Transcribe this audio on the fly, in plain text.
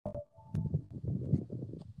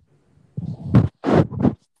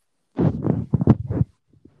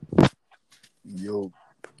Yo,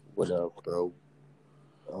 What up, bro?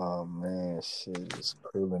 oh man, shit is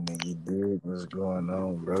cooling and you dig what's going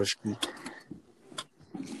on, broski?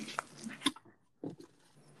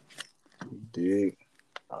 You dig?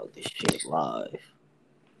 Oh, this shit live.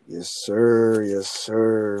 Yes,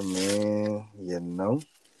 sir, man. You know,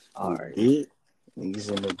 All right. dig? Niggas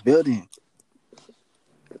in the building.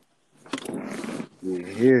 We're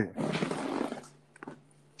here.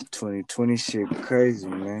 2020 shit crazy,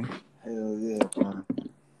 man. Hell yeah, man.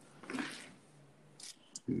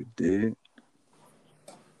 You dig?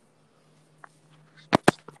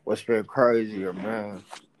 What's been crazier, man?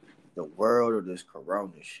 The world or this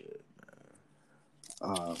corona shit?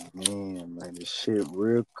 Oh man, this shit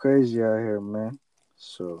real crazy out here, man.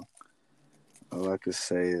 So all I can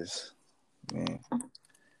say is, man,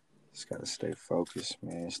 just gotta stay focused,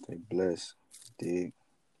 man. Stay blessed. Dig?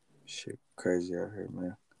 Shit crazy out here,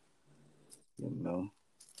 man. You know,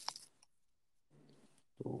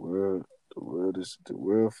 the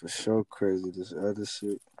world for sure crazy. This other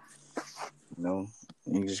shit, you know,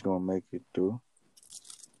 you just gonna make it through.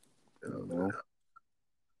 You know,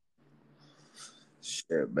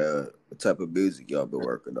 Shit, man. What type of music y'all been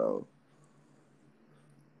working on?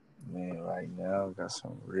 man, right now got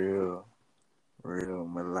some real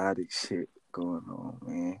melodic shit going on,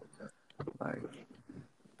 man. Like,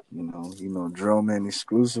 Drum Man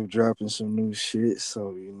exclusive dropping some new shit.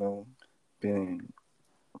 So, been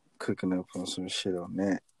cooking up on some shit on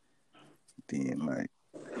that. Then, like,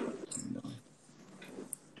 you know,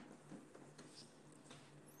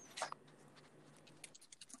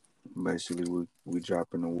 basically we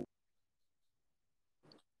dropping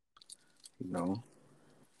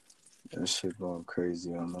that shit going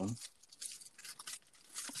crazy on them.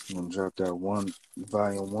 I'm gonna drop that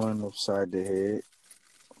volume 1 upside the head.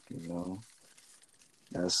 You know,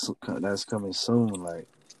 that's coming soon. Like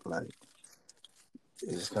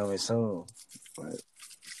it's coming soon. Like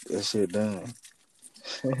that shit done.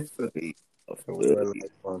 I The feel world you.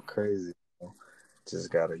 like going crazy.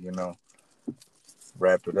 Just gotta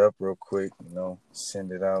wrap it up real quick.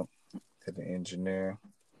 Send it out to the engineer.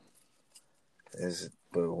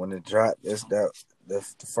 But when it drop, it's that the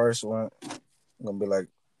first one gonna be like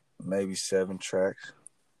maybe 7 tracks.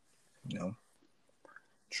 You know.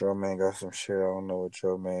 Drum Man got some shit. I don't know what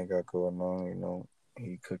Drum Man got going on.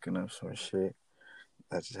 He cooking up some shit.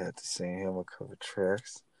 I just had to send him a couple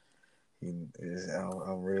tracks.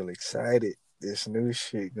 I'm real excited. This new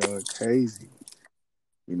shit going crazy.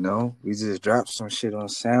 We just dropped some shit on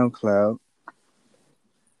SoundCloud.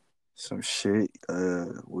 Some shit.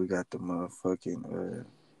 We got the motherfucking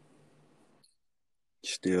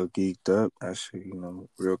Still Geeked Up. Actually,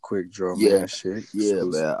 real quick Drum Yeah, Man shit. yeah,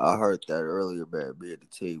 Exclusive. man. I heard that earlier, man. Me and the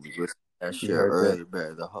team was listening to that shit You heard that? earlier,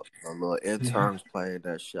 man. The little interns playing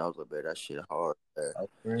that shit. I was like, man, that shit hard, man. Oh,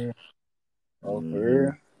 for real? Oh, for Mm-hmm.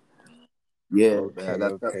 real? Yeah, man.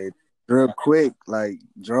 Okay. Real quick, like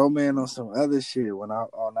Drum Man on some other shit. When I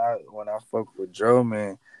fuck with Drum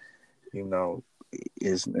Man,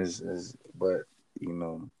 is but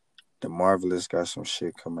the Marvelous got some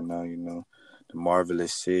shit coming out. The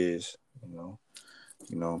Themarvelousciz. You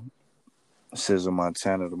know, Cizo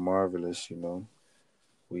Montana, the Marvelous.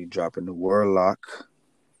 We dropping the Warlock.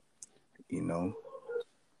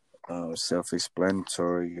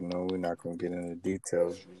 Self-explanatory. We're not gonna get into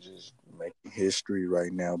details. We just making history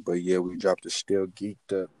right now. But yeah, we dropped the Still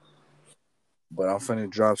Geeked Up. But I'm finna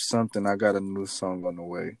drop something. I got a new song on the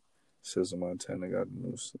way. Cizo Montana got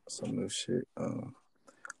some new shit. I'm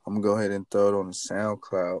gonna go ahead and throw it on the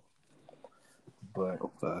SoundCloud. But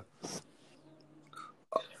Okay.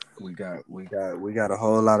 we got a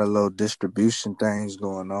whole lot of little distribution things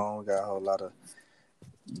going on. We got a whole lot of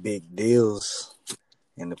big deals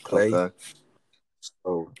in the play. Okay.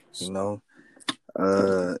 So,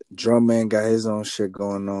 Drum Man got his own shit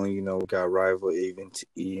going on. We got Rival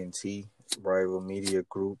ENT, Rival Media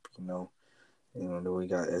Group, then we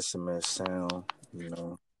got SMS Sound,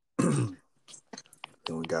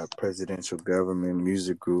 then we got Presidential Government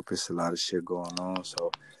Music Group. It's a lot of shit going on.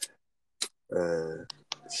 So,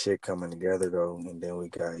 shit coming together though. And then we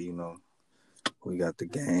got the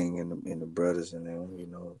gang and the brothers and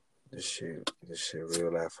them, this shit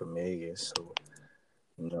real life familiar. So,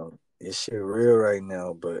 this shit real right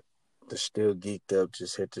now, but the Still Geeked Up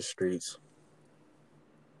just hit the streets.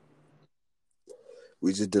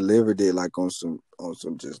 We just delivered it like on some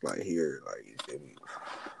just like here, like you feel me?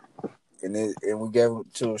 And we gave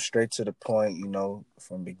it to straight to the point,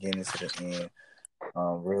 from beginning to the end.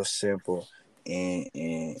 Real simple, and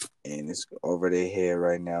it's over their head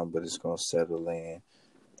right now, but it's gonna settle in,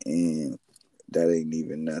 and that ain't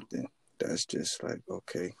even nothing. That's just like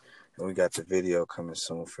okay, And we got the video coming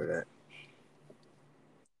soon for that.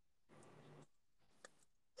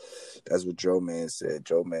 That's what Joe Man said.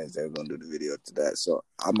 Joe Man said we're gonna do the video to that. So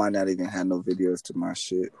I might not even have no videos to my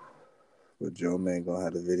shit. But Joe Man gonna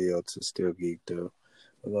have the video to Still Geeked Up.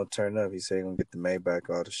 We're gonna turn up. He said he's gonna get the Maybach,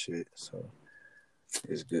 all the shit. So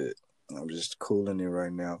it's good. I'm just cooling it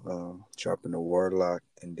right now. Dropping the Warlock,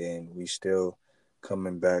 and then we still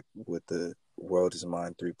coming back with the World Is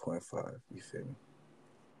Mine 3.5. You feel me?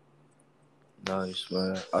 Nice,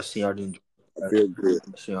 man. I see I didn't. I feel good.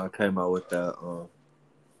 I see I came out with that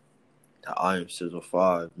the I Am Cizo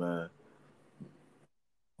 5, man.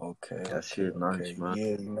 Okay. That shit nice, man.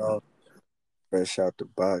 Yeah, you know, fresh out the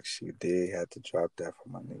box, you did have to drop that for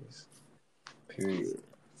my niggas. Period.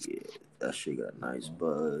 Yeah, that shit got nice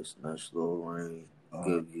buzz, nice little range,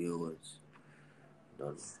 good viewers.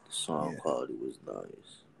 The song quality was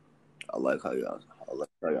nice. I like how y'all were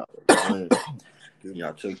playing.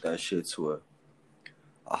 Y'all took that shit to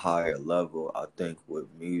a higher level, I think, with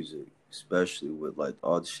music, especially with like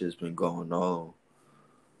all the shit's been going on.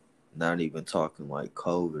 Not even talking like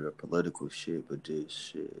COVID or political shit, but just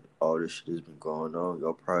shit. All this shit has been going on.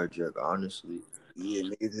 Your project, honestly. Yeah,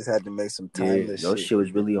 niggas just had to make some timeless your shit. Shit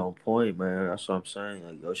was really on point, man. That's what I'm saying.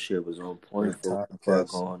 Like, your shit was on point for what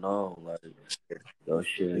going on. Like, your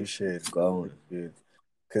shit going.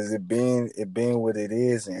 Because it being what it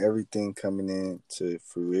is and everything coming into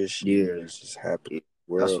fruition. Yeah. It's just happening.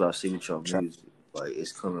 That's what I see with your music. Like,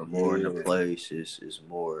 it's coming more into place. It's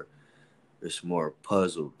more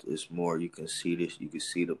puzzled. It's more, you can see this. You can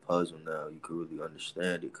see the puzzle now. You can really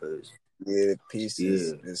understand it because the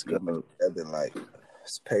pieces is coming together. Like,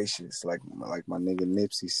 it's patience. Like my nigga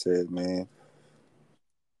Nipsey said, man.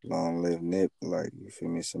 Long live Nip. Like, you feel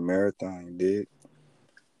me? It's a marathon, you dig?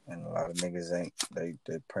 And a lot of niggas ain't, they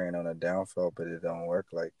praying on a downfall, but it don't work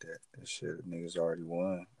like that. This shit, niggas already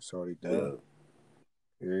won. It's already done.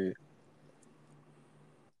 Period.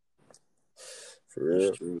 For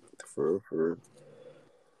real. For real.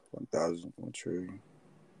 1,000, 1 trillion.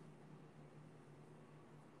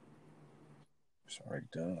 It's already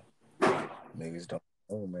done. Niggas don't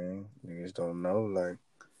know, man. Niggas don't know, like,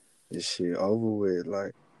 this shit over with.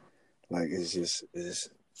 Like it's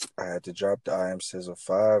I had to drop the I Am Cizo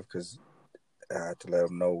 5 because I had to let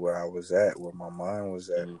them know where I was at, where my mind was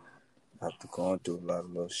at. After going through a lot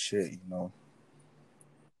of little shit, you know,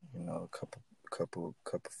 a couple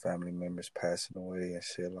family members passing away and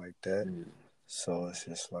shit like that. So it's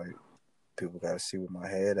just like people gotta see where my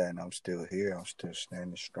head at, and I'm still here. I'm still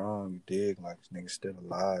standing strong. You dig? Like, niggas still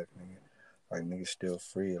alive, nigga. Like, niggas still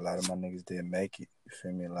free. A lot of my niggas didn't make it. You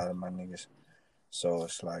feel me? A lot of my niggas. So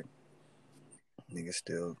it's like niggas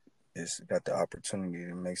still got the opportunity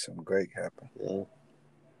to make something great happen. Yeah.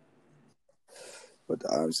 But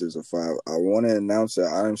the I Am Cizo 5, I want to announce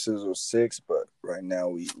that I Am Cizo 6, but right now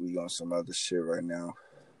we on some other shit right now.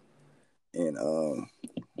 And I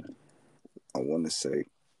want to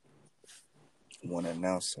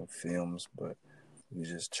announce some films, but we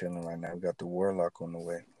just chilling right now. We got the Warlock on the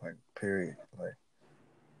way, like, period. Like,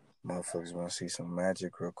 motherfuckers want to see some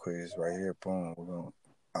magic real quick. It's right here, boom. We're gonna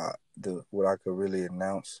what I could really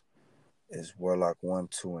announce is Warlock 1,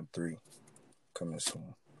 2, and 3 coming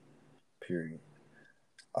soon. Period.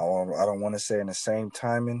 I don't want to say in the same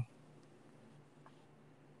timing,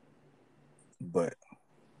 but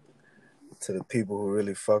to the people who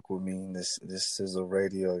really fuck with me, this Cizo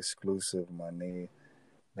Radio exclusive, my nigga,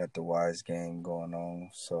 got the Wise Game going on.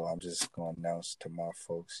 So I'm just gonna announce to my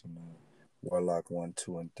folks, you know, Warlock 1,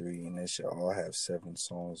 2, and 3, and they should all have 7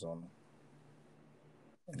 songs on them.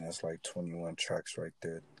 And that's like 21 tracks right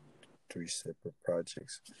there, 3 separate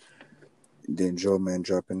projects. And then Joe Man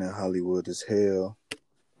dropping that Hollywood Is Hell.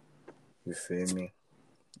 You feel me?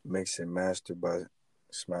 Mixed and mastered by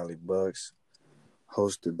Smiley Bucks.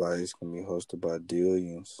 It's gonna be hosted by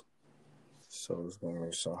Dillions. So it's gonna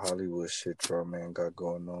be some Hollywood shit Joe Man got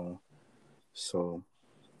going on. So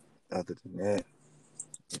other than that,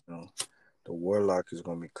 you know, the Warlock is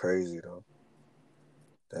gonna be crazy though.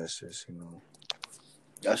 That's just, you know,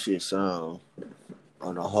 that shit sound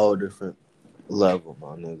on a whole different level,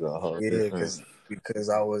 my nigga. A whole different. Because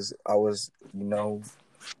I was, you know,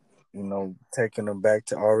 taking them back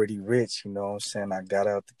to already rich. You know what I'm saying? I got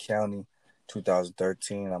out the county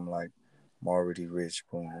 2013. I'm like, I'm already rich.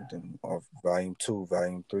 Boom. Then volume 2,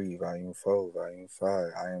 volume 3, volume 4, volume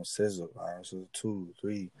 5. I Am Cizo. I Am Cizo 2,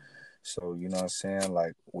 3. So, you know what I'm saying?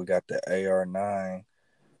 Like, we got the AR9,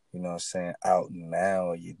 you know what I'm saying, out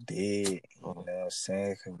now. You did. You know what I'm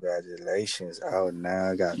saying? Congratulations. Out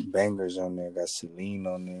now. Got bangers on there. Got Celine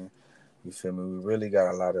on there. You feel me? We really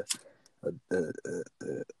got a lot of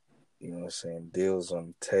you know what I'm saying, deals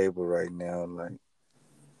on the table right now, like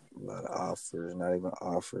a lot of offers, not even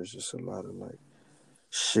offers, just a lot of like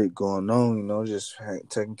shit going on, you know, just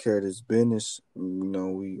taking care of this business. You know,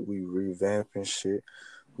 we revamping shit.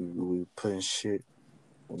 We putting shit.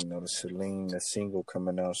 You know, the Celine, the single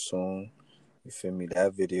coming out soon. You feel me?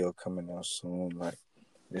 That video coming out soon. Like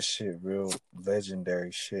this shit, real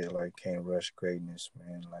legendary shit. Like can't rush greatness,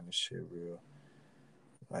 man. Like this shit, real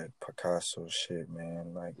like Picasso shit,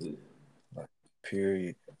 man. Like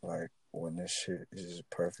period. Like when this shit is just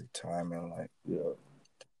perfect timing. Like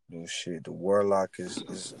new shit. The Warlock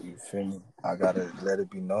is you feel me? I gotta let it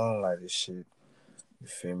be known like this shit. You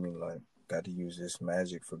feel me? Like gotta use this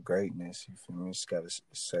magic for greatness. You feel me? Just gotta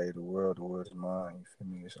save the world. The world is mine. You feel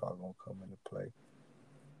me? It's all gonna come into play.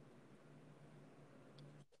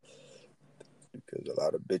 Because a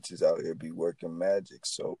lot of bitches out here be working magic,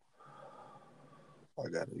 so I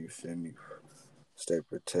gotta, you feel me, stay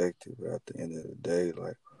protected. But at the end of the day,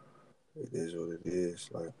 like it is what it is.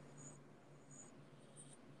 Like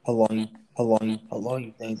How long you how long you how long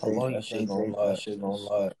you think how long that you shit think gonna that last? shit gonna Cause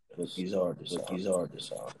last? with Cause these artists with out these here,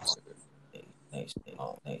 artists out they next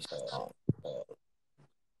next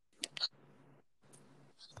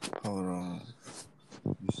hold on.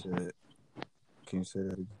 You said, can you say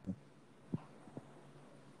that again?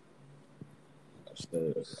 I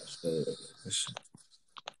said,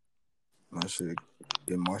 my shit,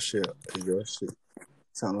 get my shit, your shit.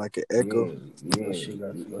 Sound like an echo. your Yeah, shit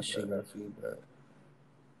got your shit feedback. got feedback.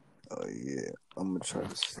 Oh yeah, I'm gonna try to.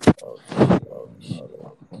 Oh shit. Oh Hold shit.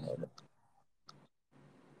 on. Hold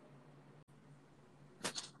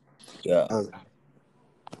Yeah. on.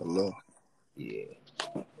 Hello. Yeah.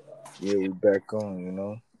 Yeah, we back on. You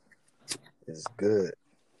know, it's good.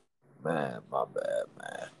 Man, my bad,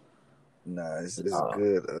 man. Nah, it's Uh,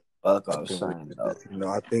 good. like I I was think we, saying though. you know,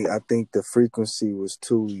 I think the frequency was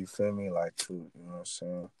too. You feel me? Like too. You know what I'm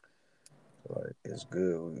saying? Like it's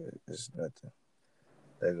good. It's nothing.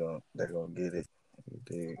 They gonna get it.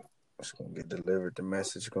 It's gonna get delivered. The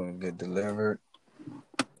message gonna get delivered,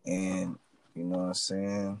 and you know what I'm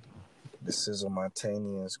saying. The Cizo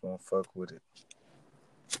Montanians gonna fuck with it.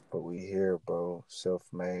 But we here, bro.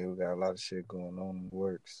 Self-made. We got a lot of shit going on in the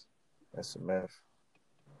works. That's a meth.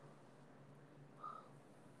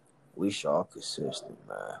 We all consistent,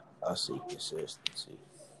 man. I see consistency.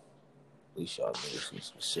 We all niggas is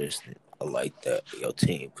consistent. I like that. Your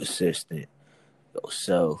team consistent.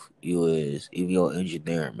 Yourself, you is even your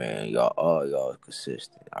engineer, man. Y'all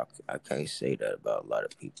consistent. I can't say that about a lot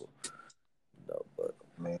of people, though. But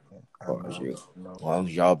Man, as I far as know. you, I know. as long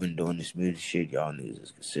as y'all been doing this music shit, y'all niggas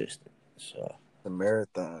is consistent. So The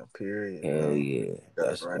marathon, period, hell man. yeah, Gotta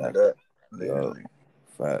that's run it that. up. Yo, Literally.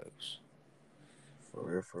 facts. For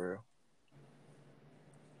real, for real.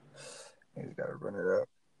 You gotta run it up.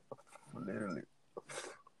 Literally.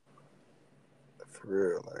 For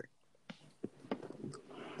real. Like,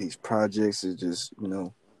 these projects is just, you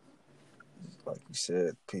know, like you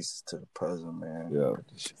said, pieces to the puzzle, man. Yeah, Put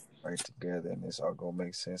this shit right together, and it's all gonna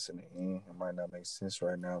make sense in the end. It might not make sense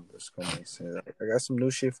right now, but it's gonna make sense. I got some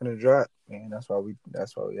new shit from the drop, man. That's why we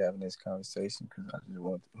having this conversation, because I just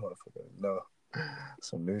want the motherfucker to know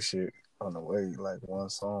some new shit on the way. Like one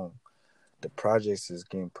song, the projects is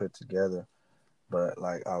getting put together, but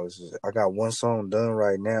like I got one song done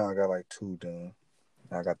right now. I got like two done.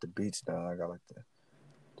 I got the beats done. I got like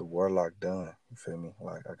the Warlock done. You feel me?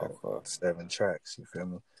 Like I got okay. 7 tracks. You feel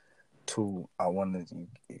me? Two. I wanted to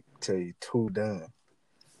tell you two done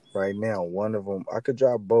right now. One of them I could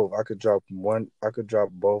drop both. I could drop one. I could drop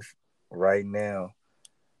both right now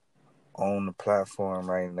on the platform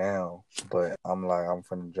right now. But I'm like I'm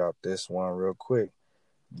finna drop this one real quick.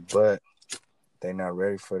 But they not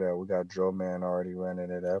ready for that. We got Dro Man already running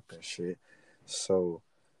it up and shit. So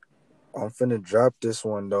I'm finna drop this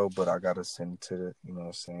one though, but I gotta send it to the, you know what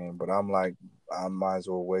I'm saying? But I'm like, I might as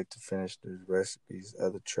well wait to finish the rest of these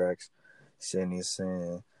other tracks, send this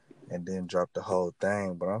in, and then drop the whole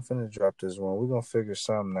thing. But I'm finna drop this one. We're gonna figure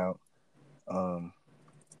something out. Um,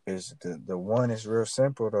 is the one is real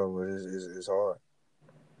simple though, but it's hard.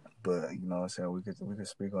 But you know what I'm saying? We could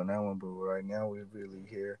speak on that one, but right now we really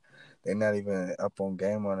here. They're not even up on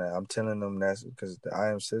game on that. I'm telling them that's because the I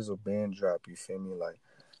Am Sizzle band drop. You feel me? Like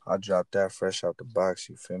I dropped that fresh out the box.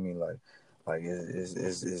 You feel me? Like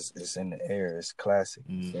it's in the air. It's classic.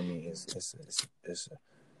 You feel me? It's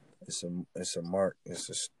a mark.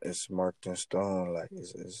 It's marked in stone. Like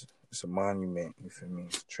it's a monument. You feel me?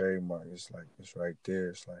 It's a trademark. It's like it's right there.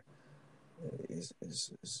 It's like it's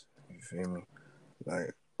you feel me?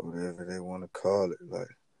 Like whatever they want to call it. Like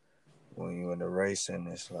when you in the racing,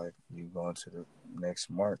 it's like you going to the next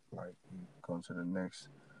mark. Like you going to the next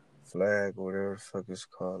flag, or whatever the fuck it's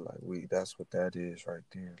called. Like that's what that is right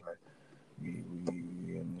there. Like we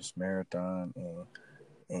in this marathon,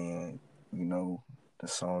 and you know the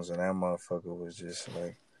songs of that motherfucker was just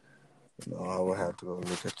like, you know, I would have to go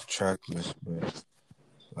look at the track list, but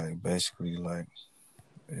like basically like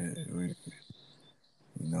we,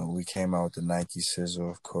 you know, we came out with the Nike Cizo,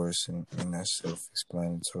 of course, and that's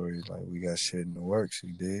self-explanatory. Like we got shit in the works,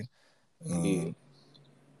 we did, Yeah. and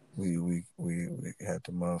we had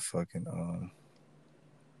the motherfucking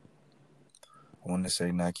I want to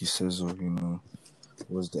say Nike Cizo, you know,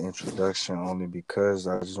 was the introduction only because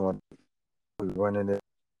I just want to be running it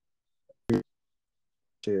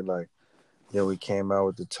shit like, yeah, we came out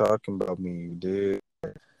with the talking about me, you did.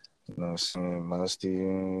 You know what I'm saying? Musty, you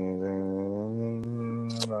know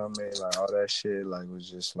what I mean? Like all that shit, like was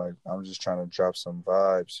just like I'm just trying to drop some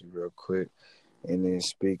vibes real quick, and then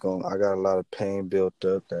speak on. I got a lot of pain built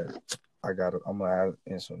up that I'm gonna add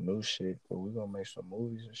in some new shit, but we gonna make some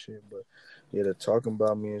movies and shit. But yeah, the talking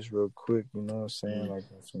about me is real quick. You know what I'm saying? Like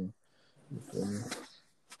some, you feel me?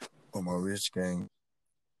 On my rich gang,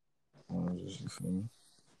 you feel me?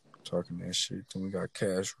 Talking that shit. Then we got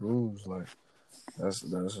cash rules. Like that's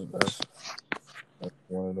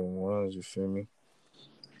one of the ones. You feel me?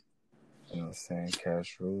 You know what I'm saying?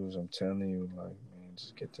 Cash rules. I'm telling you, like, man,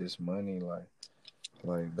 just get this money. Like,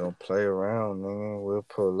 don't play around, nigga. We'll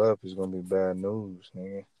pull up. It's gonna be bad news,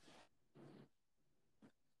 nigga.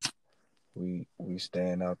 We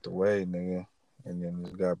staying out the way, nigga. And then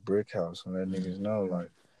we got Brick House, and let niggas know, like,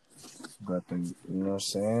 got the, you know what I'm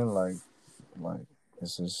saying? Like,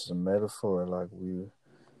 it's just a metaphor. Like, we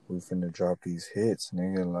finna drop these hits,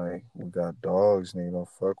 nigga. Like, we got dogs, nigga. Don't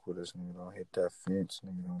fuck with us, nigga. Don't hit that fence,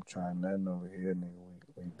 nigga. Don't try nothing over here, nigga.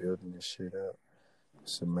 We building this shit up.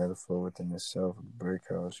 It's a metaphor within itself. A brick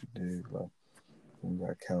house, you dig? Like, you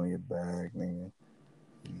gotta count your bag, nigga.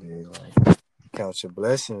 You dig? Like, count your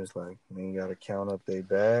blessings. Like, you gotta count up their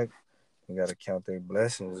bag. You gotta count their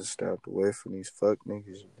blessings and stay out the way from these fuck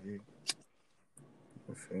niggas, you dig?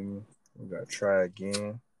 You feel me? You gotta try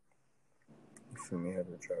again. You feel me? Have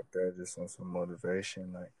to drop that just on some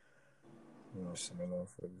motivation. Like, you know what I'm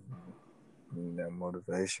saying? Need that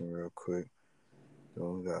motivation real quick.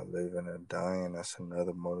 Then we got living and dying. That's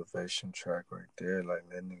another motivation track right there. Like,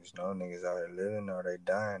 let niggas know niggas out here living or they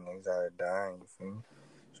dying. Niggas out here dying, you feel me?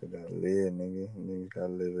 So you gotta live, nigga. Niggas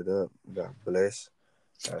gotta live it up. We got bless.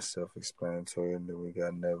 That's self-explanatory. And then we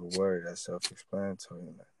got never worry. That's self-explanatory.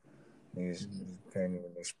 Like, niggas can't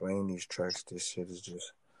even explain these tracks. This shit is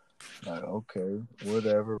just like, okay,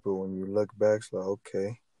 whatever. But when you look back, it's like,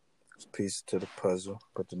 okay, it's pieces to the puzzle.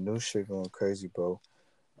 But the new shit going crazy, bro.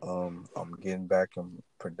 I'm getting back in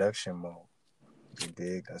production mode. You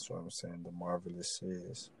dig? That's what I'm saying.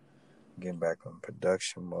 Themarvelousciz. Getting back in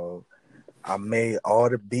production mode. I made all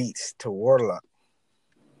the beats to Warlock.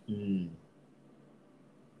 I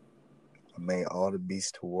made all the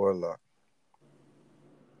beats to Warlock.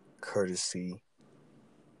 Courtesy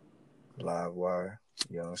Livewire,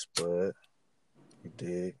 Young Spud. You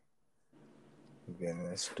dig? We been in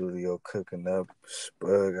the studio cooking up.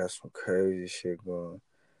 Spud got some crazy shit going.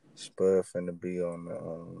 Spud finna be on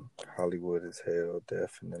the Hollywood as hell,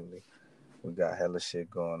 definitely. We got hella shit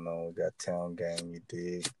going on. We got Town Gang, you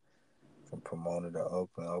dig? From Pomona to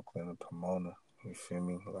Oakland, Oakland to Pomona. You feel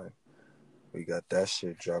me? Like, we got that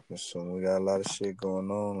shit dropping soon. We got a lot of shit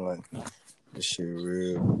going on. Like, this shit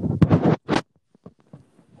real.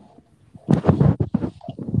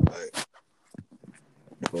 Like,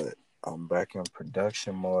 but I'm back in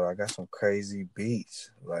production mode. I got some crazy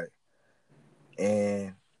beats. Like,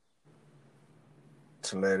 and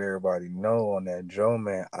to let everybody know on that Joe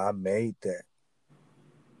Man, I made that.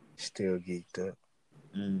 Still geeked up.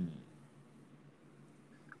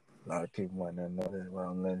 A lot of people might not know that, but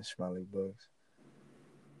I'm letting Smiley Bugs.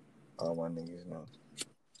 All my niggas know.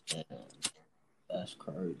 Yeah, that's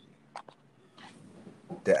crazy.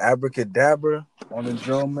 The abracadabra on the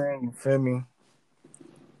drum man, you feel me?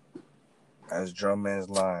 That's drum man's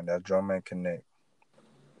line. That's drum man connect.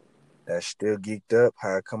 That still geeked up.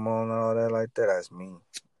 How I come on all that like that? That's me.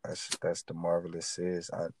 That's Themarvelousciz.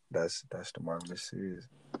 That's Themarvelousciz.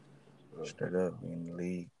 Straight up, we in the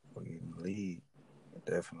league. We in the league.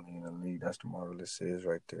 Definitely in the league. That's Themarvelousciz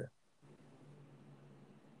right there.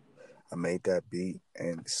 I made that beat,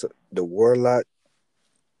 and so the Warlock.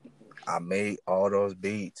 I made all those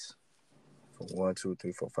beats from 1, 2,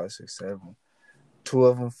 3, 4, 5, 6, 7. 2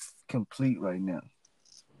 of them complete right now.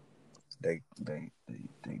 They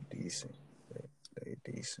decent. They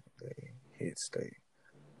decent. They hits. They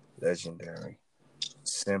legendary.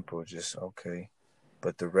 Simple, just okay.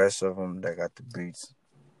 But the rest of them, they got the beats.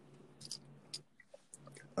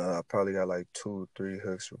 I probably got like 2 or 3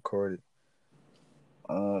 hooks recorded.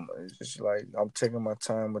 It's just like I'm taking my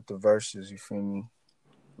time with the verses. You feel me?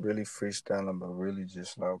 Really freestyling, but really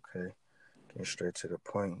just like okay, getting straight to the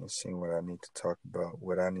point and seeing what I need to talk about,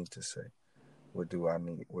 what I need to say. What do I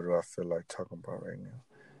need? What do I feel like talking about right now?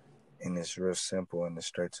 And it's real simple and it's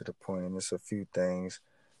straight to the point. And it's a few things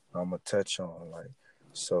I'm gonna touch on, like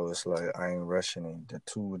so. It's like I ain't rushing it. The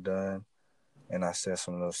 2 were done, and I said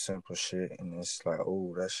some little simple shit, and it's like,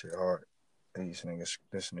 oh, that shit hard. This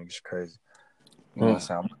nigga's crazy. You know what I'm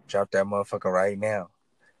saying? I'm gonna drop that motherfucker right now.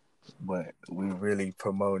 But we really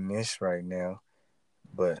promoting this right now.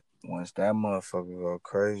 But once that motherfucker go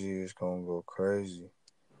crazy, it's gonna go crazy.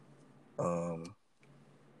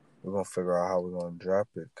 We're gonna figure out how we're gonna drop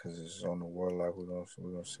it because it's on the warlock. We're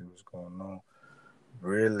gonna see what's going on.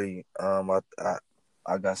 Really,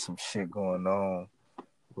 I got some shit going on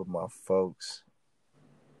with my folks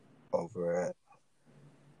over at,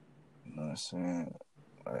 you know what I'm saying?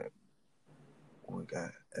 Like, we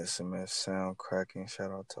got SMF sound cracking.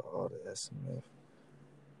 Shout out to all the SMF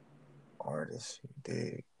artists. You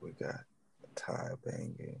dig? We got Ty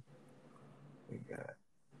banging. We got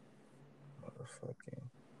motherfucking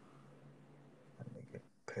my nigga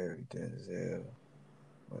Perry Denzel.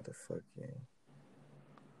 Motherfucking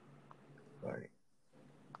like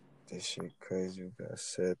this shit crazy. We got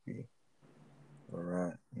Seppi.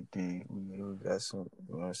 Right. You dig? We got some,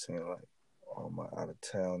 you know what I'm saying? Like, all my out of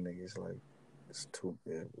town niggas, like, it's too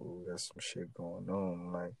big. We got some shit going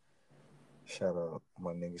on. Like, shout out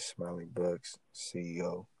my nigga Smiley Bucks,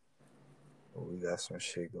 CEO. We got some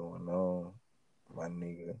shit going on. My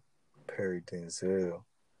nigga Perry Denzel,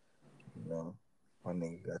 you know, my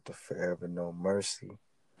nigga got the Forever No Mercy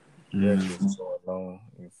records going on.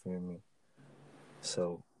 You feel me?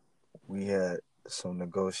 So, we had some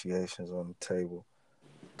negotiations on the table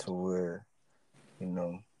to where, you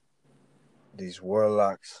know, these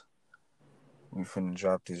warlocks, we finna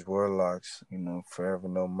drop these warlocks, you know, Forever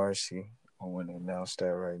No Mercy. I want to announce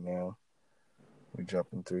that right now. We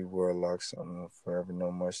dropping 3 warlocks on Forever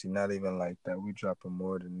No Mercy. Not even like that. We dropping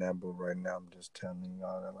more than that, but right now I'm just telling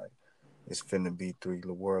y'all that like it's finna be 3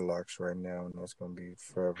 warlocks right now, and that's gonna be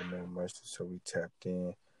Forever No Mercy. So we tapped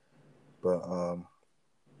in, but I'm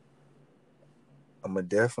gonna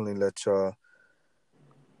definitely let y'all,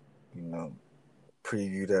 you know,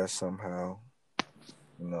 preview that somehow,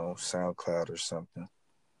 you know, SoundCloud or something.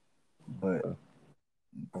 But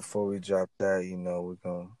before we drop that, you know, we're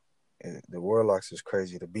gonna. The Warlocks is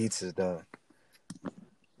crazy. The beats is done.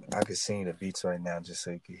 I could sing the beats right now just so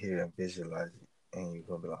you can hear and visualize it, and you're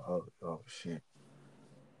gonna be like, oh shit!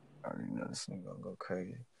 I already know this nigga gonna go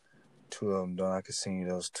crazy. 2 of them done. I can sing you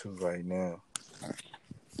those 2 right now.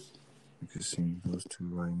 You can sing those 2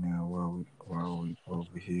 right now while we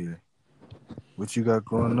over here. What you got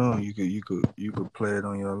going on? You could play it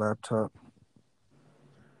on your laptop.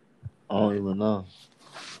 I don't even know.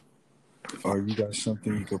 Or you got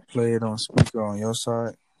something you could play it on speaker on your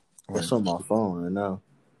side? Like, It's on my phone right now.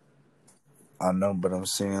 I know, but I'm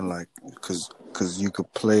saying like, cause you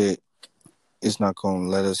could play it. It's not gonna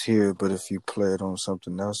let us hear it, but if you play it on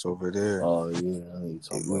something else over there, Oh yeah, I know you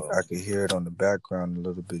talking about. I could hear it on the background a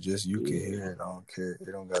little bit. Just you can hear it. I don't care.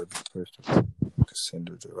 It don't gotta be pushed. You can send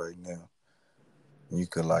it right now. You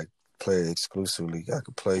could like play it exclusively. I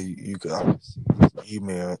could play. I could see his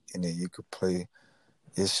email, and then you could play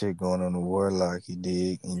this shit going on the Warlock. You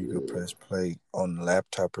dig, and you could press play on the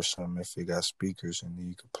laptop or something if it got speakers, and then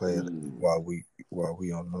you could play it while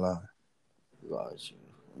we on the line. Gotcha.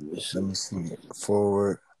 Let me see.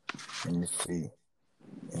 Forward. Let me see.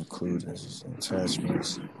 Include as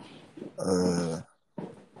attachments.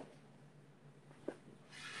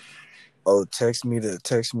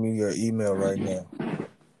 Text me your email right now.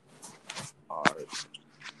 Alright.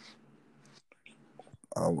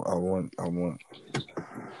 I want,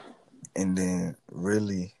 and then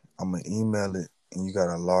really, I'm gonna email it, and you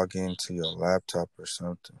gotta log into your laptop or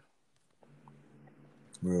something,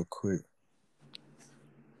 real quick.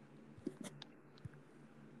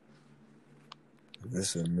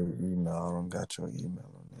 This is a new email. I don't got your email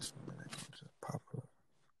on this one. It can just pop up.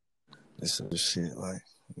 This is shit like,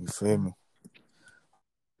 you feel me?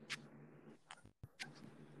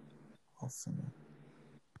 I'm finna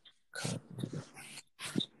copy it.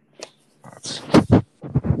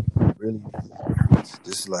 Really,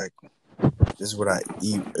 this is like. This is what I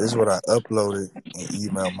uploaded and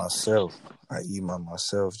emailed myself. I emailed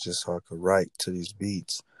myself just so I could write to these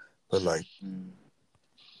beats. But like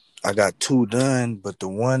I got 2 done, but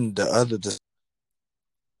the other just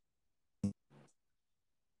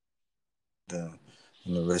done.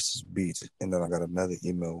 And the rest is beats. And then I got another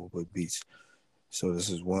email with beats. So this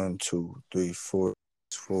is 1, 2, 3, 4,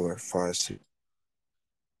 4, 5, 6.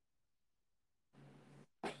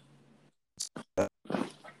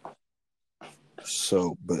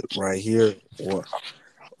 So, but right here, what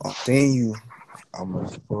I'm seeing you, I'm gonna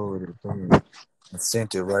forward it to you. I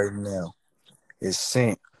sent it right now. It's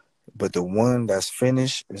sent, but the one that's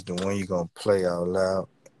finished is the one you're gonna play out loud,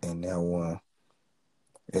 and that one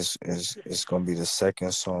is gonna be the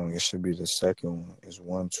second song. It should be the second one. It's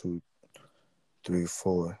 1, 2, 3,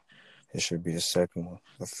 4. It should be the second one.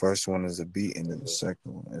 The first one is the beat, and then the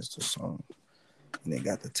second one is the song. And they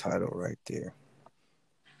got the title right there.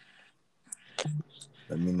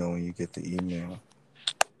 Let me know when you get the email.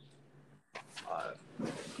 Alright.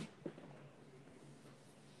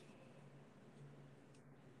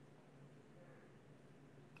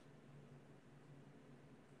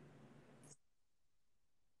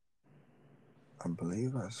 I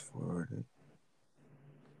believe I forwarded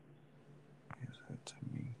it to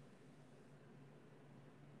me.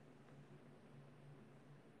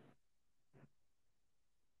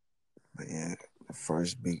 But yeah, the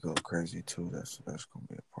first beat go crazy too. That's gonna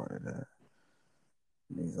be a part of that.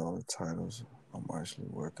 These all the titles. I'm actually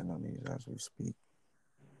working on these as we speak.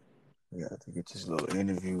 We got to get this little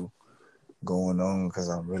interview going on because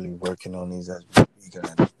I'm really working on these as we speak. I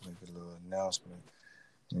got to make a little announcement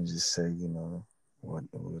and just say, what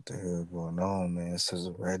the hell going on, man? This is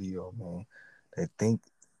a radio, man. They think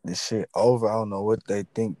this shit over. I don't know what they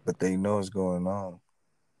think, but they know it's going on.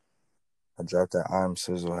 I dropped that I'm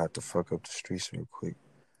Cizo, had to fuck up the streets real quick.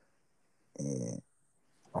 And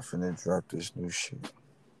I'm finna drop this new shit.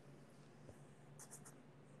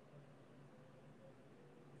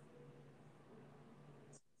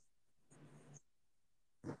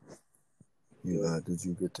 Did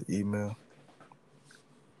you get the email?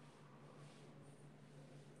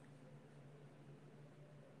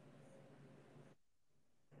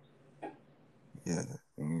 Yeah,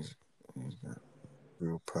 he's got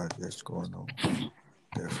real projects going on.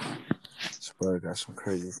 Definitely. Spud got some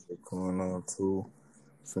crazy shit going on too.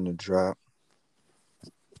 Finna drop.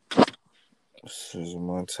 This is a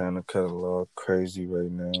Montana catalog, crazy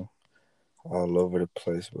right now. All over the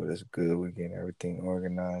place, but it's good. We getting everything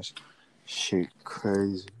organized. Shit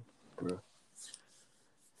crazy, bro.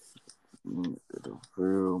 The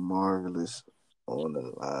real marvelous on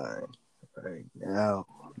the line right now.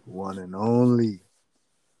 One and only.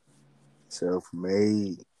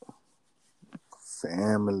 Self-made.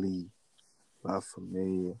 Family. La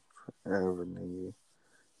Familia. Forever, nigga.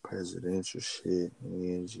 Presidential shit.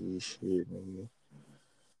 NG shit, nigga.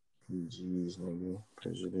 PGs, nigga.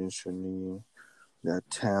 Presidential, nigga. That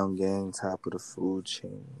town gang, top of the food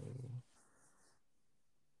chain, nigga.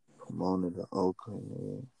 Pomona to Oakland,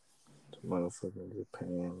 nigga. To motherfucking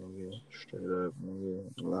Japan, nigga. Straight up,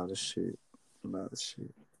 nigga. A lot of shit.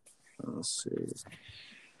 I'll say it.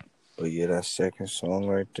 But yeah, that second song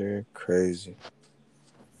right there, crazy.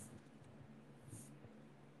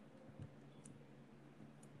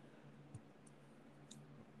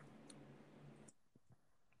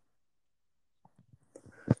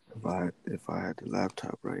 If I had the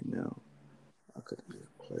laptop right now, I could have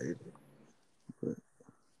just played it. But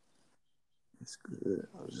it's good.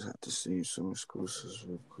 I'll just have to see some exclusives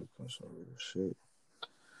real quick on some real shit.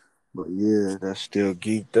 But yeah, that's still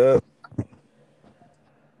geeked up.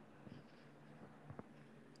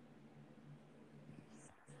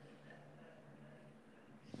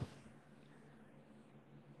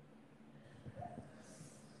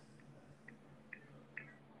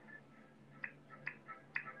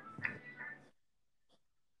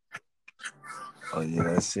 Oh yeah,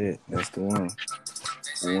 that's it. That's the one.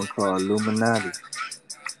 The one called Illuminati.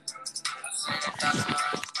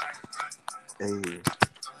 Hey,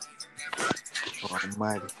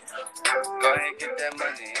 Almighty. Go ahead, get that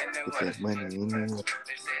money Get anyway. that money anyway.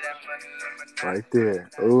 They say that money Illuminati. Right there.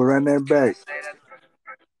 Oh, run that back.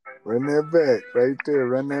 Run that back. Right there.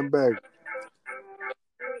 Run that back.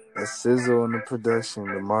 That's Cizo in the production,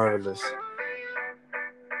 the marvelous.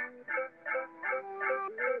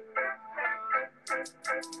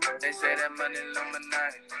 They say that money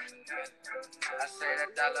Illuminati. I say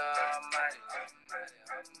that dollar almighty.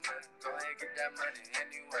 Go ahead, get that money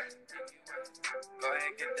anyway. Go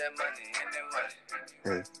ahead, get that money anyway.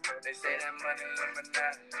 Hey. They say that money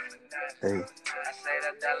Illuminati. Hey. I say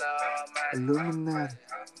that dollar almighty. Illuminati.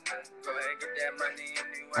 Go ahead, get that money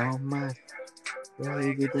anyway. Almighty. Go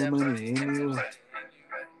ahead, get that money anyway.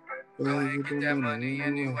 Go ahead, get that money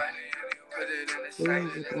anyway. Put it in the Go safe. ahead,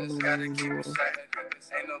 get that money Gotta keep anyway. it safe.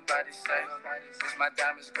 Ain't nobody safe. Bitch, my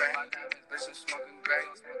diamonds gray. Bitch, I'm smoking great.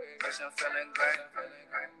 Bitch, I'm feeling great.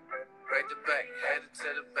 Break the bank. headed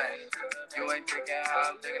to the bank. You ain't thinking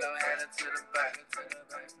how I'm thinking, I'm headed to the bank.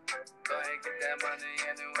 Go ahead, get that money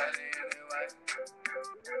anyway.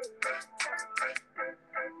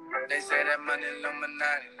 They say that money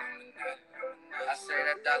Illuminati. I say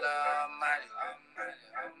that dollar almighty.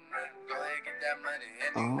 Go ahead, get that money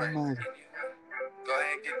anyway. Go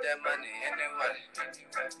ahead, get that money anyway.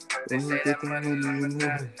 They say that money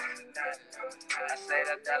Illuminati. I say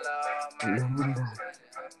that dollar almighty.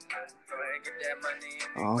 Go ahead, get that money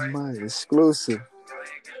anyway. Almighty, exclusive. Go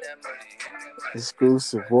ahead, get that money anyway.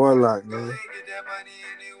 Exclusive Warlock, nigga. Go ahead, get that money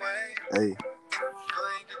anyway. Hey. Go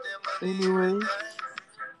ahead, get that money Anyway.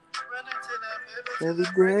 Every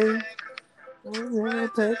day. Running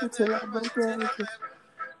paper till I break everything.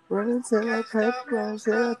 Running till I paper, run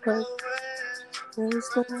till I paper. Every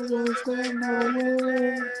step, no way.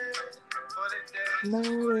 No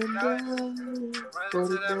way.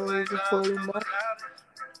 40 days and 40 nights.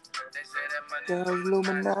 That was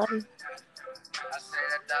Illuminati.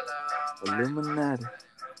 Illuminati.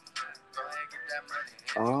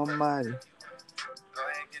 Almighty. Go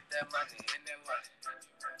ahead, get that money anyway.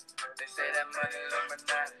 They say that money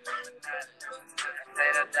Illuminati. Say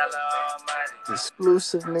that dollar almighty.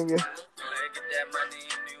 Exclusive, nigga. Go ahead, get that money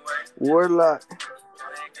anyway. Warlock. Go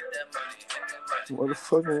ahead, get that money anyway.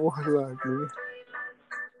 Motherfucking Warlock, nigga.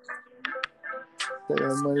 Say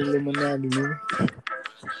that money Illuminati, nigga.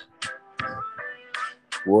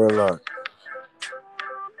 Warlock.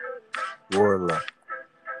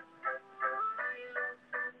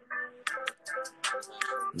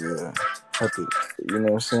 Yeah. I think, you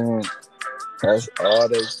know what I'm saying? That's all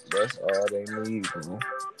they need, man.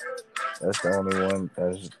 That's the only one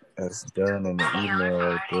that's done in the email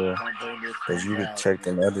right there. Cause you could check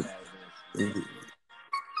them other.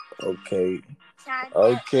 Okay.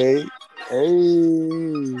 Hey.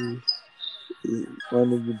 My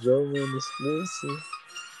nigga Joe Man exclusive.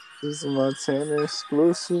 This is Montana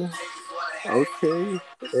exclusive. Okay.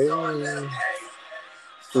 Hey.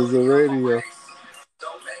 This is the radio.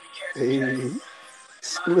 Hey.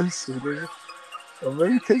 Exclusive, nigga.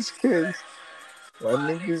 America's case. My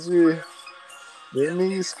niggas real. Them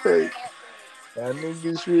niggas fake. My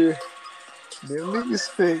niggas real. Them niggas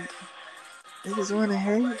fake. Niggas wanna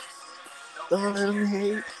hate. Don't let them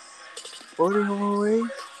hate. 40 on my way.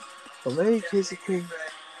 America's case.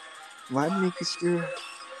 My niggas real.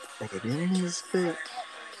 Hey, them niggas fake.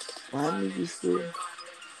 My niggas real.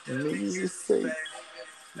 Them niggas is fake.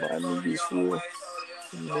 My niggas real.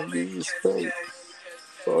 Them niggas is fake.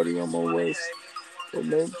 40 on my waist. But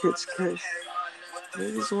maybe catch case.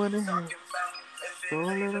 Niggas wanna hate. Don't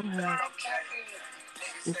let them hate.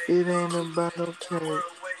 If it ain't about no cake.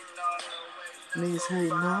 Niggas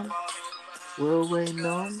hating on me. We're waiting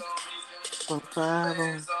on me. 5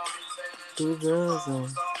 on. 2 guns on.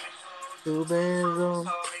 2 bands on.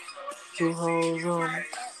 2 hoes on.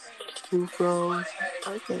 2 froze.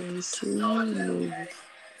 I can't see you niggas.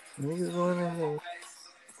 Niggas wanna hate.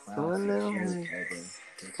 Don't let them hate.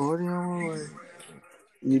 40 on my way.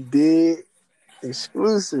 You dig?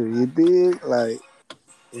 Exclusive. You dig? Like,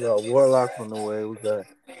 we got Warlock on the way. We got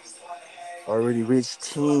Already Rich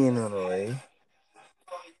 10 on the way.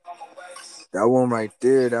 That one right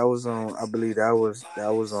there, that was on, I believe that was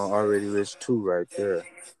on Already Rich 2 right there.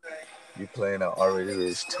 You playing on Already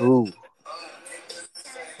Rich 2.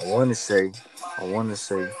 I wanna say.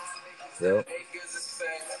 Yep.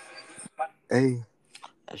 Hey.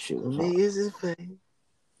 That shit was hot. Niggas is fake.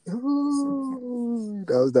 Ooh,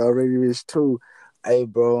 that was the Already Rich 2. Hey,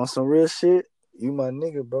 bro, on some real shit, you my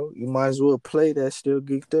nigga, bro. You might as well play that Still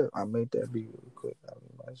Geeked Up. I made that beat real quick. I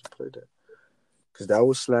might as well play that. Cause that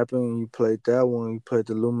was slapping. You played that one. You played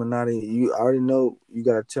the Illuminati. You already know. You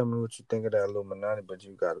gotta tell me what you think of that Illuminati. But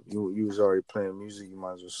you was already playing music. You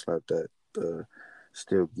might as well slap that.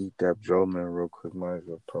 Still Geeked Up Joe Man real quick. Might as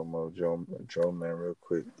well promote Joe Man real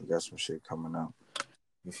quick. He got some shit coming out.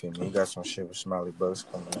 You feel me? He got some shit with Smiley Bugs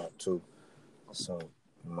coming out too. So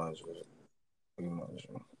you might as well.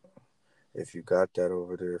 If you got that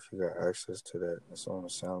over there, if you got access to that, it's on the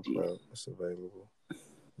SoundCloud. It's available.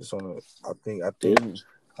 It's on the. I think I'm gonna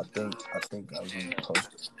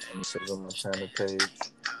post it on the Cizo Montana page.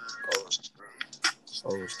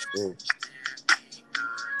 Oh shit.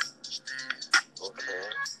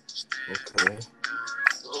 Okay.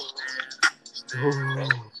 Ooh.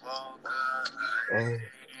 Hey.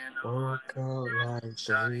 Woke up like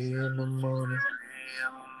 3 in the morning.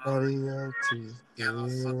 Body up to 3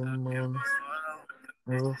 in the morning.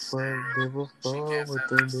 Never fuck, give a fuck what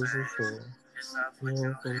them bitches say.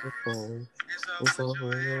 Yeah, for the face. It's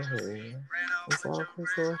over your head. It's off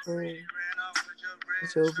with your head.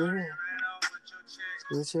 It's your breath.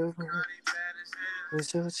 With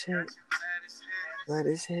your check, mad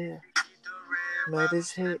as hell, mad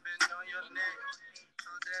as hell,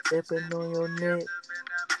 stepping on your neck,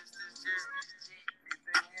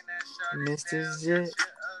 Mr. Jet,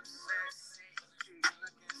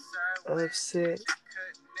 upset,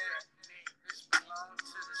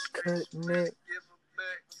 cut neck,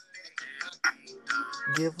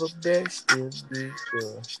 give a back, still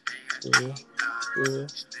geeked up, still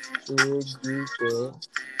geeked up,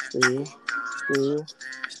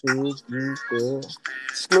 still geeked up.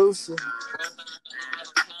 Exclusive.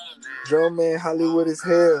 Drum man Hollywood is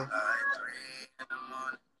hell.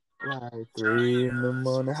 Like 3 in the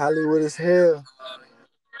morning, Hollywood is hell.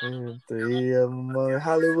 3 in the morning,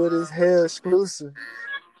 Hollywood is hell. Exclusive.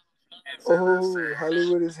 Oh,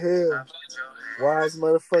 Hollywood is hell. Wise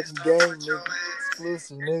motherfucking game, nigga.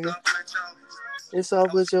 Exclusive, nigga. It's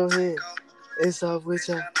off with your head. It's off with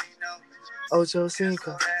your Ocho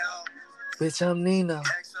Cinco. Bitch, I'm Nino.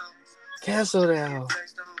 Cancel that hoe.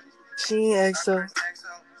 She ain't XO.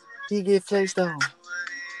 He get flexed on.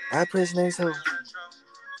 I press next hoe.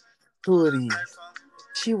 Who are these?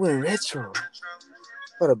 She went retro.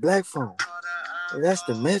 For the black phone. And that's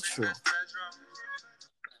the Metro.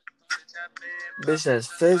 Bitch, that's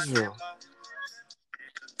federal.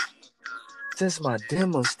 Since my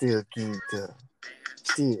demo still geeked up.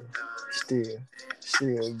 Still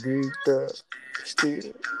geeked up.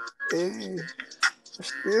 Still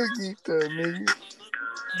geeked up, nigga.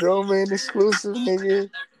 Drum man exclusive, nigga.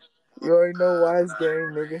 You already know Wise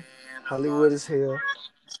Game, nigga. Hollywood is hell.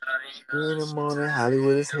 3 in the morning,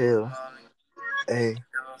 Hollywood is hell. Hey,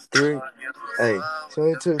 3. Hey,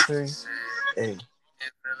 22, 3. Hey.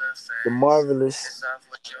 The Marvelous.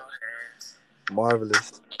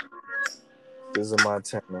 Cizo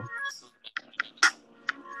Montana.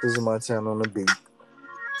 Cizo Montana on the beat.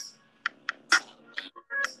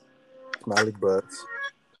 Smiley Butts.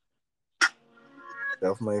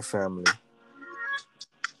 Self-made family.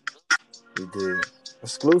 We did.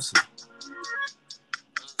 Exclusive.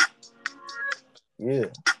 Yeah.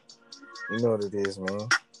 You know what it is, man.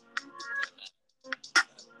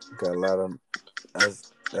 Got a lot of...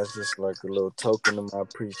 That's just like a little token of my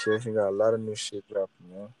appreciation. Got a lot of new shit dropping,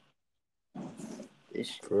 man.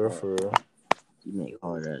 For real. You make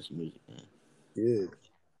hard ass music, man. Yeah.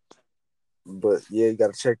 But yeah, you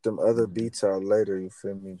gotta check them other beats out later, you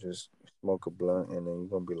feel me? Just smoke a blunt and then you're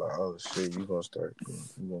gonna be like, oh shit, you gonna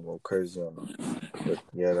go crazy on them. But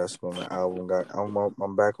yeah, that's when my album got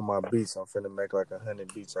I'm back on my beats. I'm finna make like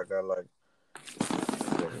 100 beats. I got like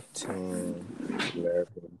 10, 11,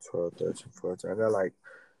 12, 13, 14. I got like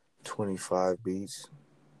 25 beats.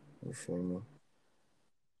 You feel me?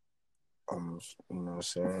 You know what I'm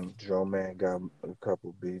saying? Drum man got a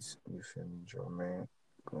couple beats. You feel me? Drum man.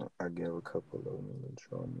 I gave a couple of them to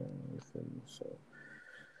drum man. You feel me? So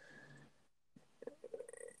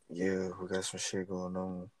yeah, we got some shit going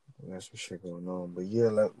on. But yeah,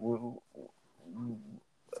 like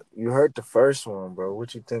you heard the first one, bro.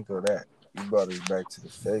 What you think of that? You brought us back to the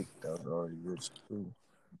fake. That was already rich too,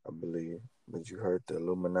 I believe. But you heard the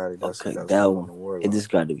Illuminati. That's Okay, what that I'm on one. the war It line. just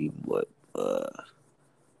got to be what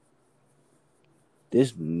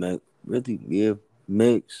this really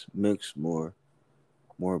mix more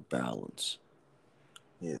balance.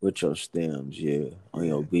 Yeah. With your stems, on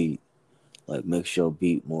your beat, like mix your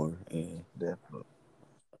beat more, and definitely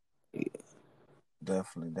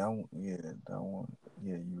that one.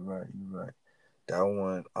 Yeah, you're right. That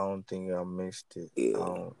one, I don't think I mixed it.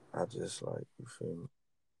 Yeah. I just like, you feel me?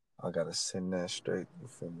 I gotta send that straight. You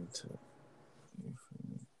feel me? You feel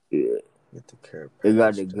me? Yeah. Get the care It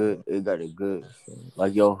got package it good. done. It got it good.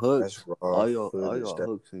 Like your hooks, That's raw all your footage.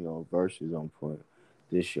 hooks and your verses on point.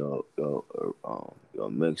 This your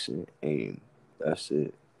mixing and that's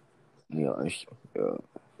it. You know,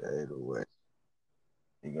 Either way,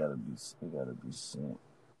 it gotta be sent. It gotta be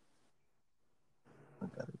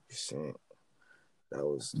sent. That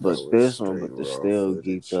was this one, straight but the raw still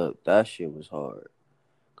geeked footage. up. That shit was hard.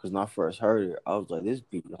 Cause when I first heard it, I was like, this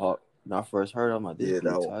beat hard. When I first heard it, I'm like, this Yeah,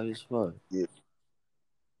 that beat one. tight as fuck. Yeah,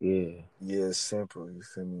 Yeah. yeah, it's simple. You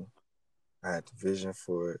feel me? I had the vision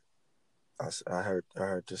for it. I heard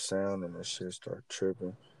the sound and the shit start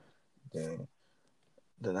tripping. Then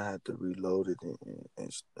I had to reload it and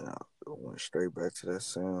I went straight back to that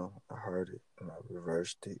sound. I heard it and I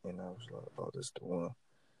reversed it and I was like, oh, this the one.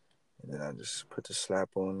 And then I just put the slap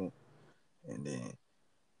on it and then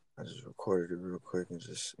I just recorded it real quick and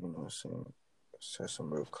just, you know what I'm saying, said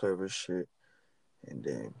some real clever shit and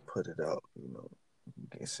then put it out,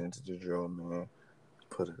 get sent to the drum man,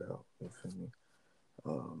 put it out, you feel me?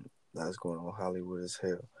 That's going on Hollywood as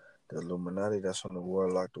hell. The Illuminati that's on the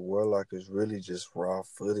Warlock. The Warlock is really just raw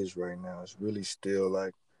footage right now. It's really still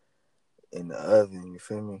like in the oven. You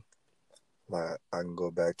feel me? Like I can go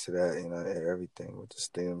back to that and everything with the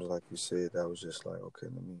stems, like you said. That was just like, okay,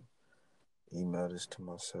 let me email this to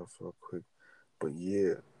myself real quick. But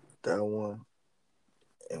yeah, that one.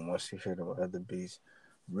 And once you hear the other beats,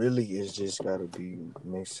 really it's just gotta be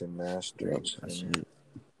mixed and mastered. Yep, You feel that's me? it.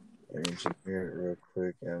 And engineer it real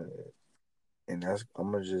quick, and that's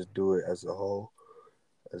I'm gonna just do it as a whole,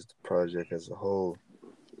 as the project as a whole,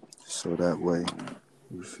 so that way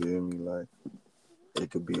you feel me, like it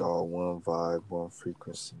could be all one vibe, one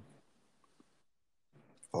frequency,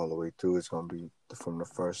 all the way through. It's gonna be from the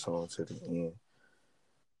first song to the end.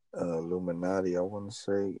 Illuminati, I want to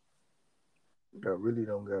say that really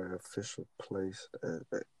don't got an official place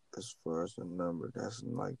as far as the number. That's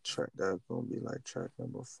like track. That's gonna be like track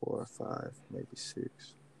number 4 or 5, maybe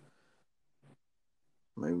 6.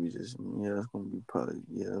 Maybe just that's gonna be probably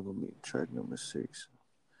that's gonna be track number 6.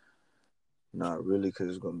 Not really, because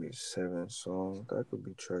it's gonna be 7 songs. That could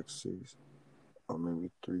be track 6 or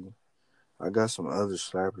maybe 3. I got some other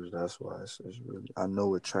slappers. That's why it's really. I know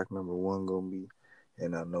what track number 1 gonna be,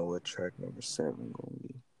 and I know what track number 7 gonna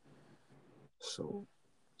be. So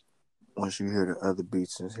once you hear the other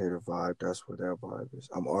beats and hear the vibe, that's what that vibe is.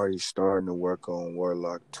 I'm already starting to work on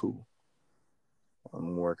Warlock 2.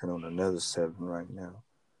 I'm working on another 7 right now.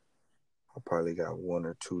 I probably got 1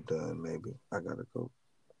 or 2 done, maybe. I gotta go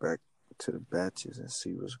back to the batches and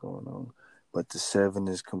see what's going on. But the 7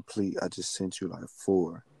 is complete. I just sent you like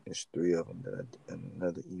 4. There's 3 of them that in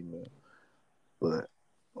another email. But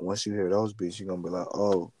once you hear those beats, you're gonna be like,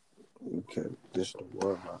 oh, okay, this is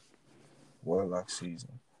the Warlock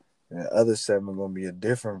season. And the other 7 gonna be a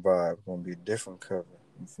different vibe, gonna be a different cover.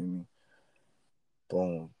 You feel me?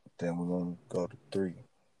 Boom. Then we're gonna go to 3.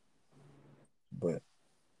 But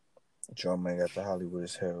Drum Man got the Hollywood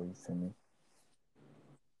as hell, you feel me?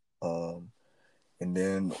 And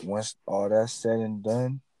then once all that's said and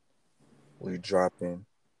done, we dropping,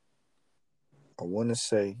 I wanna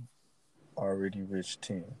say already reached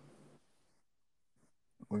 10.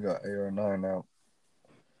 We got 8 or 9 out.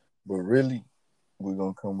 But really, we're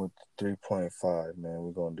gonna come with 3.5, man.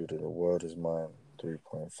 We're gonna do the World Is Mine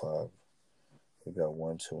 3.5. We got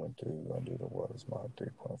 1, 2, and 3. We're gonna do the World Is Mine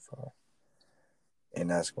 3.5.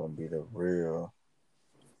 And that's gonna be the real,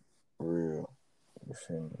 you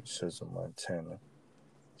feel me, Cizo Montana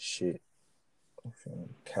shit, you feel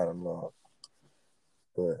me, catalog.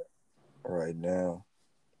 But right now,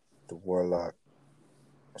 the Warlock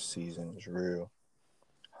season is real.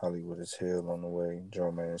 Hollywood is Hell on the way.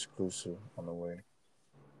 Drum Man exclusive on the way.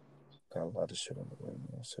 Got a lot of shit on the way,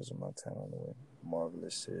 man. Cizo Montana on the way.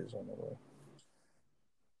 Themarvelousciz on the way.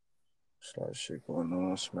 There's a lot of shit going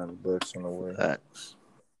on. Smelly Bucks on the way. Facts.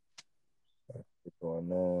 Shit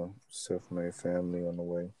going on. Self-made family on the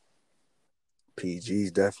way.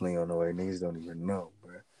 PG's definitely on the way. Niggas don't even know,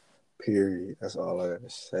 bro. Period. That's all I gotta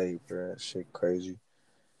say, bro. Shit crazy.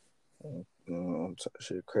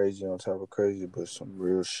 Shit crazy on top of crazy, but some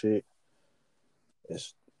real shit.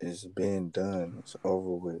 It's been done. It's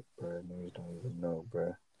over with, bro. Niggas don't even know,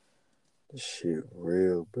 bro. This shit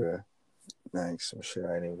real, bro. Like some shit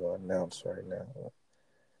I ain't even gonna announce right now.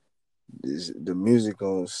 The music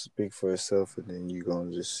gonna speak for itself, and then you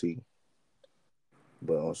gonna just see.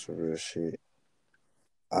 But on some real shit,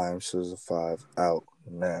 I'm Cizo 5 out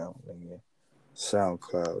now, nigga.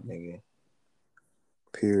 SoundCloud, nigga.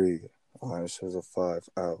 Period. I'm Cizo 5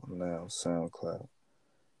 out now. SoundCloud.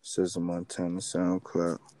 Cizo Montana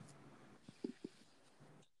SoundCloud.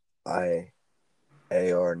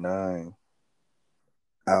 AR9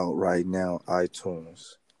 out right now.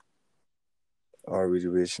 iTunes. Already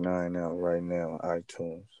Rich 9 out right now.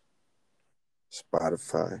 iTunes.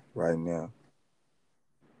 Spotify right now.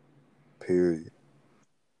 Period.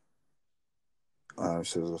 I'm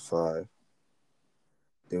Cizo 5.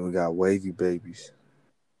 Then we got Wavy Babies.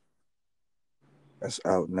 That's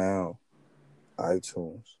out now.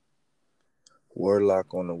 iTunes.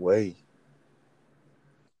 Warlock on the way.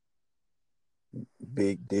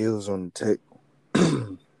 Big deals on the tech.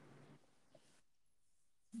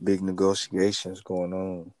 Big negotiations going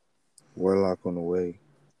on. Warlock on the way.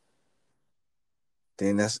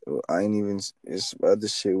 Then I ain't even, it's other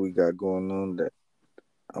shit we got going on that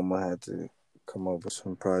I'm gonna have to come up with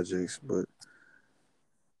some projects, but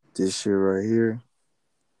this shit right here,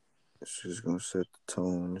 it's just gonna set the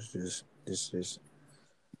tone. It's just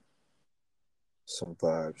some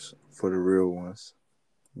vibes for the real ones.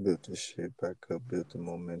 Built this shit back up, built the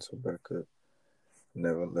momentum back up.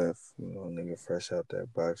 Never left, nigga fresh out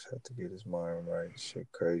that box, had to get his mind right. Shit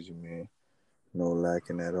crazy, man. No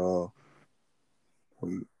lacking at all.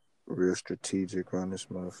 We real strategic on this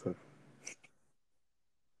motherfucker.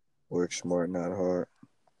 Work smart, not hard.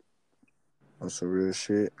 On some real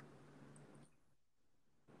shit.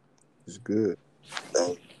 It's good.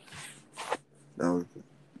 That was good.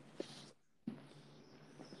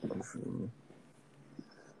 You feel me?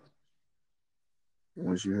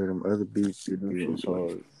 Once you hear them other beats, Them shit's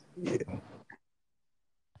hard. Yeah.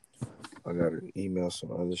 I gotta email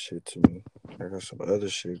some other shit to me. I got some other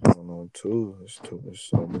shit going on too. There's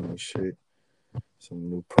so many shit. Some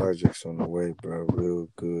new projects on the way, bro. Real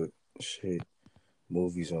good shit.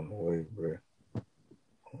 Movies on the way, bro.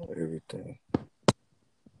 Everything.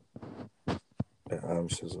 That I'm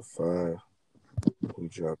Cizo 5. We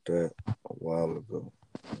dropped that a while ago.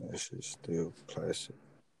 That shit's still classic.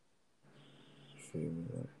 Feel me?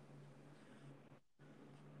 Like,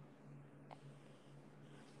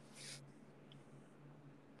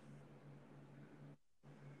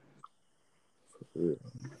 for real.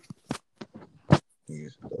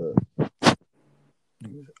 Niggas up.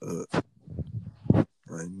 Niggas up.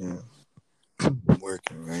 Right now. I'm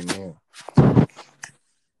working right now.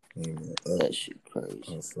 Even up. That shit crazy.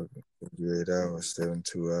 I'm fucking 58 hours,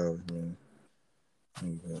 72 hours, man.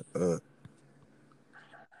 Nigga up.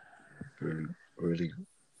 Really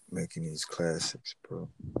making these classics, bro.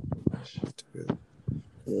 That shit good.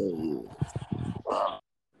 Hell yeah.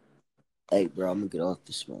 Hey, bro, I'm gonna get off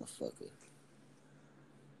this motherfucker.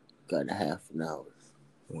 Got a half an hour.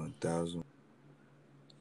 1,000.